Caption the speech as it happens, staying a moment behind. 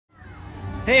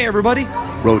Hey everybody,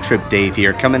 Roadtrip Dave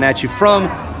here, coming at you from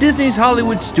Disney's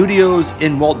Hollywood Studios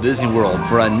in Walt Disney World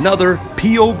for another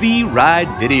POV ride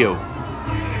video.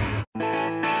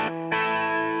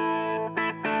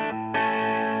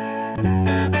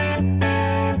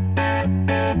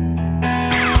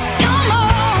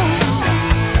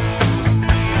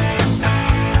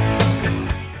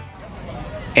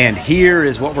 And here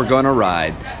is what we're going to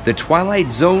ride, the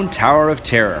Twilight Zone Tower of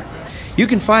Terror. You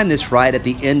can find this ride at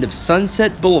the end of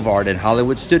Sunset Boulevard in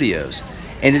Hollywood Studios,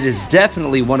 and it is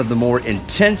definitely one of the more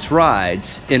intense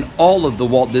rides in all of the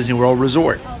Walt Disney World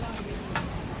Resort.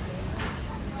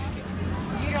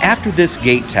 After this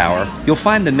gate tower, you'll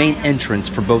find the main entrance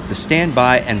for both the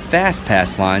standby and fast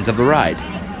pass lines of the ride.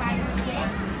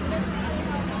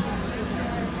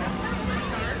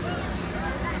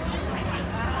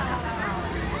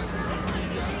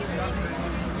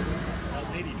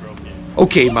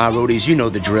 Okay, my roadies, you know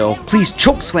the drill. Please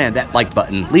choke slam that like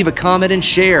button, leave a comment and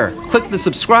share. Click the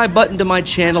subscribe button to my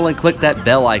channel and click that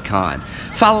bell icon.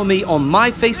 Follow me on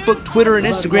my Facebook, Twitter, and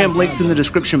Instagram, links in the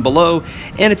description below.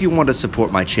 And if you want to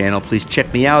support my channel, please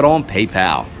check me out on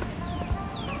PayPal.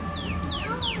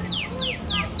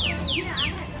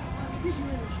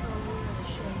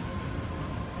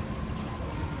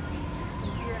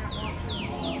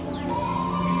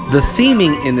 The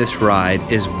theming in this ride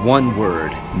is one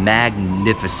word: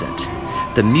 magnificent.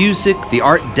 The music, the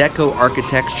Art Deco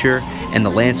architecture, and the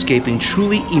landscaping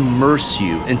truly immerse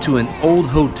you into an old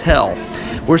hotel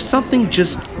where something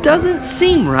just doesn't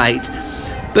seem right,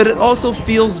 but it also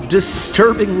feels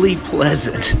disturbingly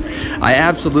pleasant. I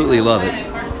absolutely love it.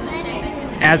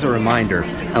 As a reminder,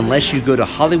 unless you go to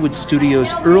Hollywood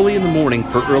Studios early in the morning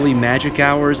for early magic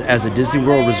hours as a Disney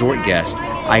World Resort guest,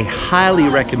 I highly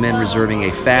recommend reserving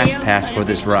a fast pass for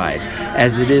this ride,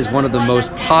 as it is one of the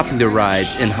most popular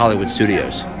rides in Hollywood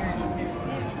Studios.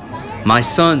 My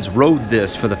sons rode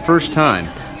this for the first time,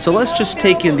 so let's just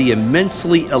take in the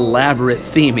immensely elaborate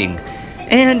theming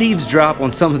and eavesdrop on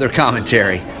some of their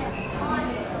commentary.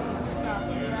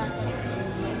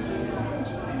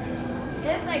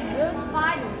 There's like real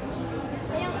spiders.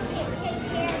 They don't take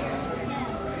care of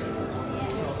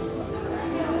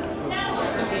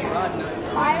them.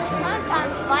 Spiders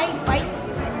sometimes bite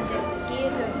their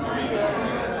skin or something.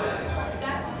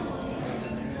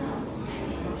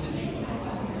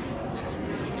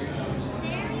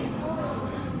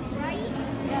 Right?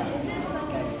 Yeah, is this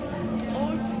like an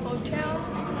old hotel?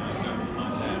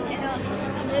 And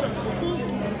a little spooky.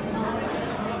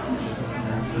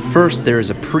 First, there is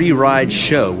a pre-ride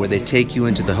show where they take you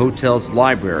into the hotel's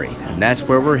library, and that's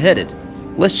where we're headed.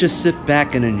 Let's just sit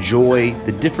back and enjoy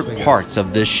the different parts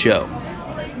of this show.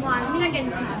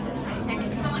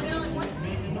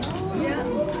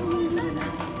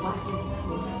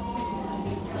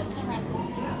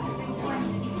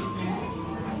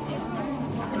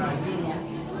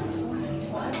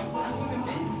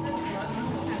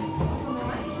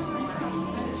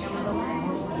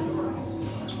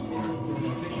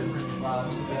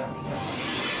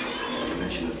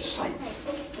 Dimension of sight,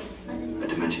 a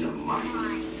dimension of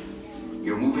mind.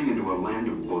 You're moving into a land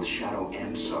of both shadow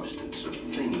and substance, of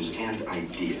things and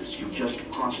ideas. You just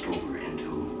crossed over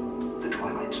into the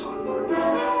Twilight Zone.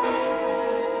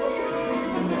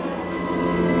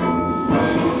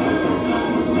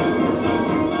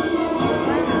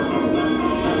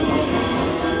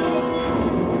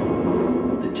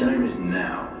 The time is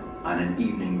now, on an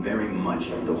evening very much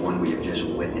like the one we have just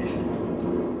witnessed.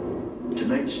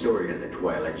 Tonight's story of the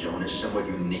Twilight Zone is somewhat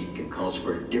unique and calls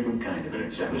for a different kind of an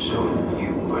episode.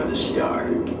 You are the star,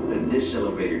 and this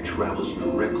elevator travels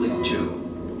directly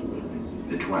to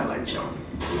the Twilight Zone.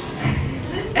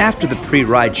 After the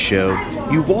pre-ride show,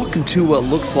 you walk into what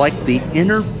looks like the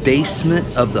inner basement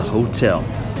of the hotel,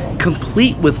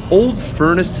 complete with old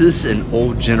furnaces and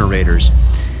old generators.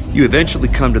 You eventually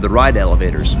come to the ride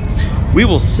elevators. We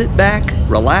will sit back,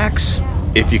 relax,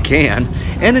 if you can,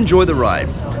 and enjoy the ride.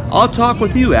 I'll talk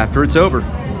with you after it's over.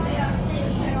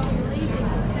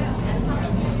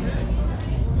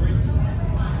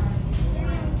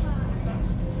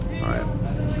 Alright,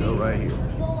 go right here.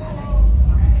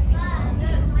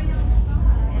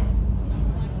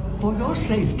 For your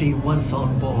safety once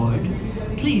on board,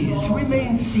 please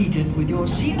remain seated with your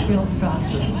seatbelt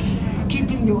fastened,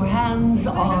 keeping your hands,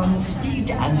 arms, feet,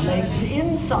 and legs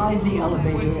inside the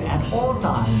elevator at all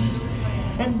times.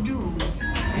 And do...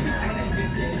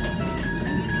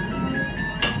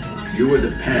 You are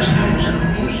the passengers in a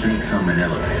most uncommon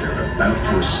elevator about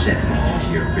to ascend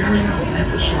into your very own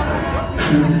episode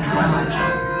of the Twilight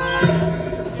Zone.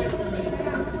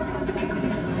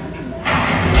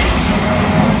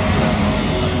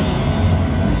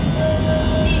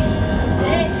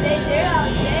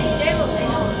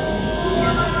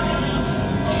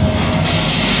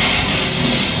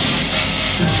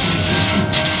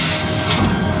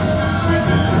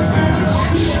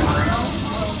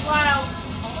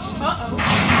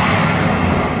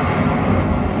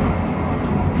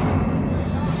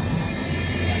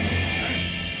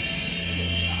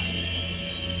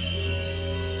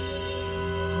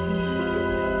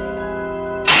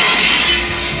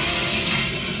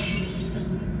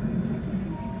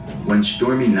 One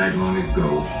stormy night long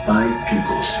ago, 5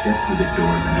 people stepped through the door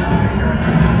of an elevator.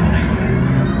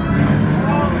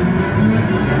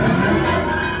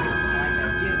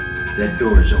 That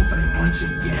door is opening once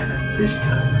again, and this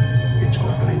time, it's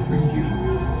opening for you.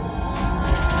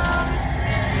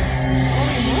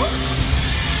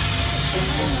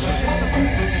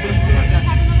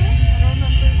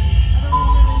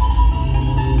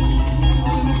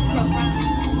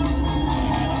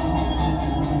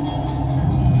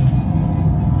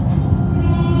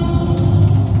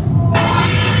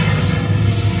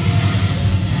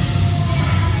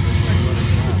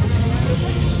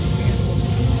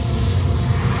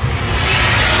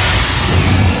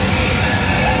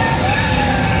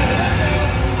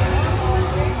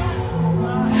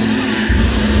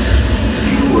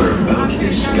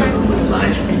 Discover what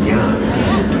lies beyond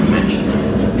the dimension,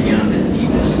 beyond the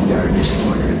deepest and darkest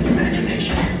corner of the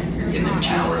imagination, in the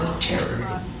Tower of Terror.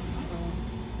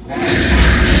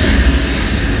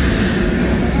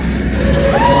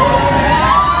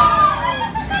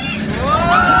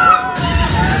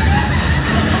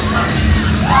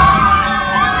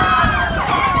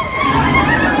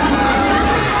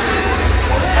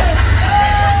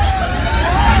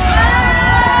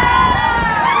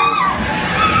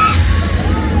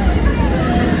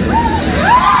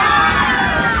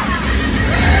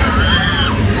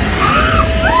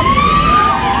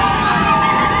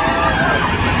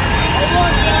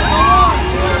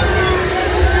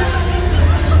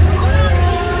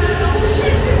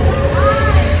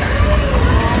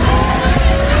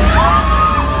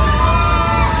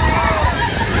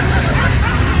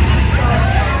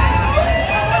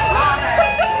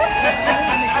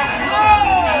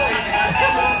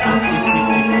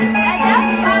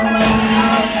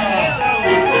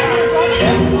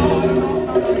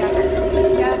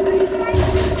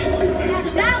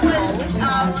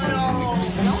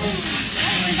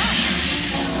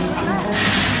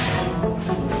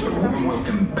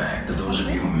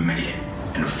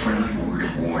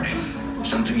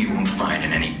 Something you won't find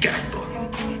in any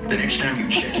guidebook. The next time you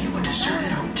check into a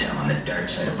deserted hotel on the dark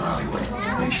side of Hollywood,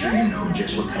 make sure you know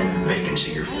just what kind of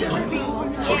vacancy you're filling, or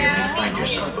you may find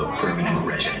yourself a permanent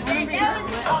resident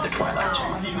of the Twilight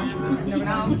Zone.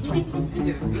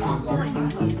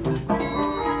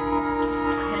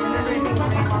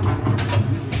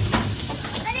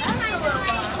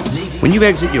 When you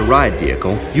exit your ride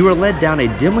vehicle, you are led down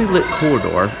a dimly lit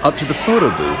corridor up to the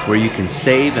photo booth where you can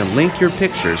save and link your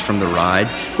pictures from the ride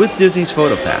with Disney's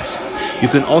PhotoPass. You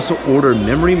can also order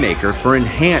Memory Maker for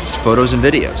enhanced photos and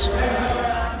videos.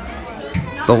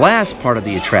 The last part of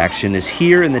the attraction is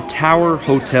here in the Tower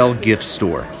Hotel gift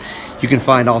store. You can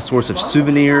find all sorts of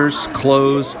souvenirs,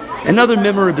 clothes, and other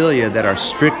memorabilia that are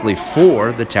strictly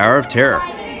for the Tower of Terror.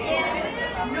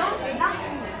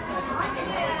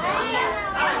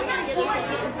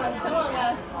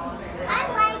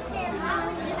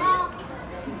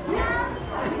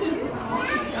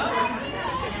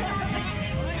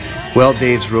 Well,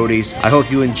 Dave's Roadies, I hope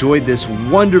you enjoyed this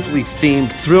wonderfully themed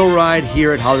thrill ride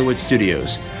here at Hollywood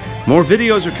Studios. More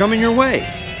videos are coming your way.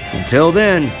 Until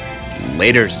then,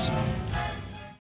 laters.